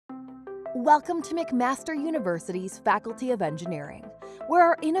Welcome to McMaster University's Faculty of Engineering, where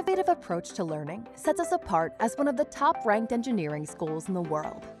our innovative approach to learning sets us apart as one of the top-ranked engineering schools in the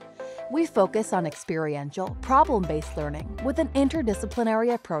world. We focus on experiential, problem-based learning with an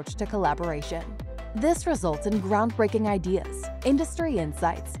interdisciplinary approach to collaboration. This results in groundbreaking ideas, industry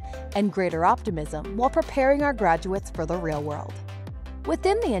insights, and greater optimism while preparing our graduates for the real world.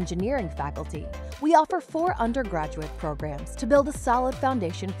 Within the engineering faculty, we offer 4 undergraduate programs to build a solid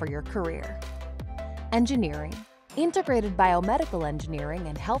foundation for your career. Engineering, Integrated Biomedical Engineering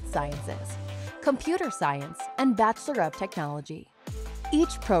and Health Sciences, Computer Science, and Bachelor of Technology.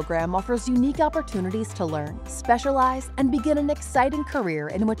 Each program offers unique opportunities to learn, specialize, and begin an exciting career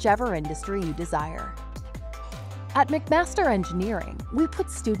in whichever industry you desire. At McMaster Engineering, we put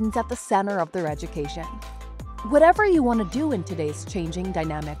students at the center of their education. Whatever you want to do in today's changing,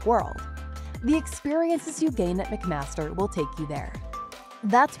 dynamic world, the experiences you gain at McMaster will take you there.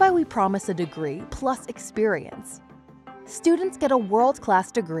 That's why we promise a degree plus experience. Students get a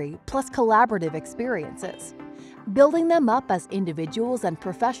world-class degree plus collaborative experiences, building them up as individuals and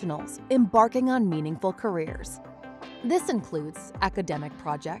professionals embarking on meaningful careers. This includes academic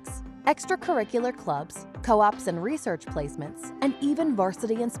projects, extracurricular clubs, co-ops and research placements, and even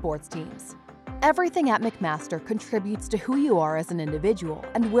varsity and sports teams. Everything at McMaster contributes to who you are as an individual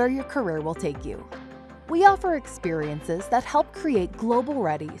and where your career will take you. We offer experiences that help create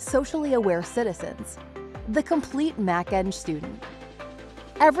global-ready, socially aware citizens. The complete MacEng student.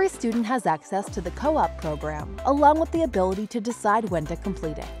 Every student has access to the co-op program, along with the ability to decide when to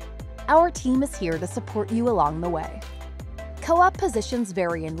complete it. Our team is here to support you along the way. Co-op positions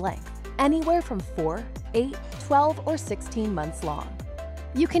vary in length, anywhere from 4, 8, 12, or 16 months long.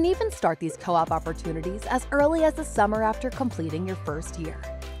 You can even start these co-op opportunities as early as the summer after completing your first year.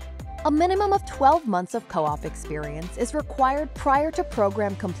 A minimum of 12 months of co-op experience is required prior to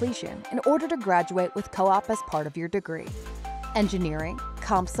program completion in order to graduate with co-op as part of your degree. Engineering,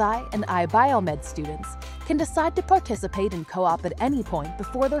 Comp Sci, and iBiomed students can decide to participate in co-op at any point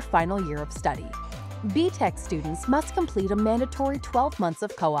before their final year of study. BTech students must complete a mandatory 12 months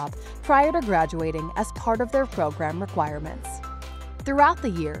of co-op prior to graduating as part of their program requirements. Throughout the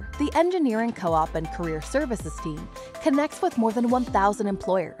year, the Engineering Co-op and Career Services team connects with more than 1,000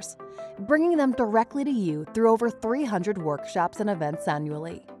 employers, bringing them directly to you through over 300 workshops and events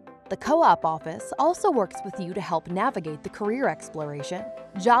annually. The Co-op office also works with you to help navigate the career exploration,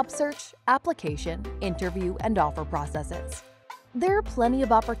 job search, application, interview, and offer processes. There are plenty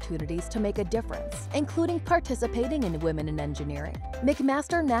of opportunities to make a difference, including participating in Women in Engineering,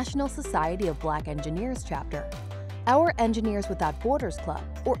 McMaster National Society of Black Engineers chapter, our Engineers Without Borders Club,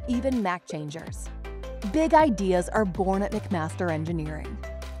 or even Mac Changers. Big ideas are born at McMaster Engineering.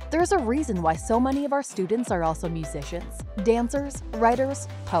 There's a reason why so many of our students are also musicians, dancers, writers,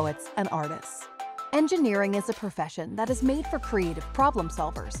 poets, and artists. Engineering is a profession that is made for creative problem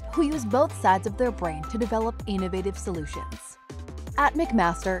solvers who use both sides of their brain to develop innovative solutions. At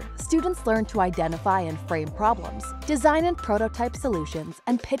McMaster, students learn to identify and frame problems, design and prototype solutions,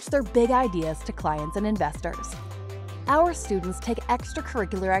 and pitch their big ideas to clients and investors. Our students take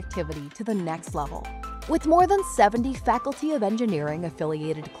extracurricular activity to the next level. With more than 70 Faculty of Engineering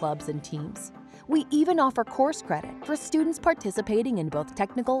affiliated clubs and teams, we even offer course credit for students participating in both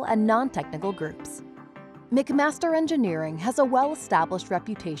technical and non-technical groups. McMaster Engineering has a well-established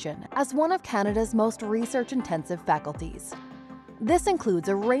reputation as one of Canada's most research-intensive faculties. This includes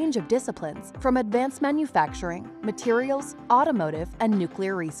a range of disciplines from advanced manufacturing, materials, automotive, and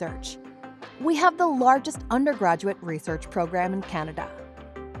nuclear research. We have the largest undergraduate research program in Canada.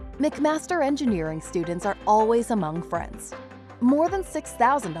 McMaster Engineering students are always among friends. More than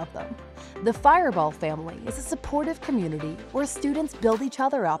 6,000 of them. The Fireball family is a supportive community where students build each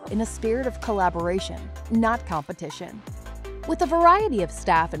other up in a spirit of collaboration, not competition. With a variety of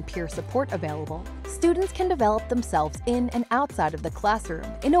staff and peer support available, students can develop themselves in and outside of the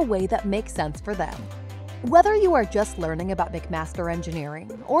classroom in a way that makes sense for them. Whether you are just learning about McMaster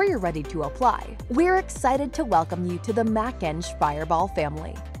Engineering or you're ready to apply, we're excited to welcome you to the MacEng Fireball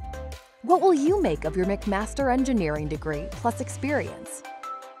family. What will you make of your McMaster Engineering degree plus experience?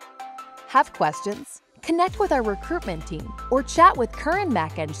 Have questions? Connect with our recruitment team or chat with current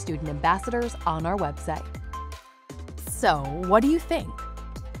MacEng student ambassadors on our website. So, what do you think?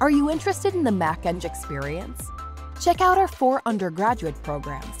 Are you interested in the MacEng experience? Check out our 4 undergraduate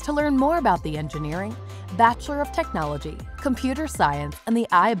programs to learn more about the Engineering, Bachelor of Technology, Computer Science, and the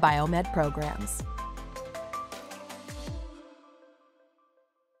iBiomed programs.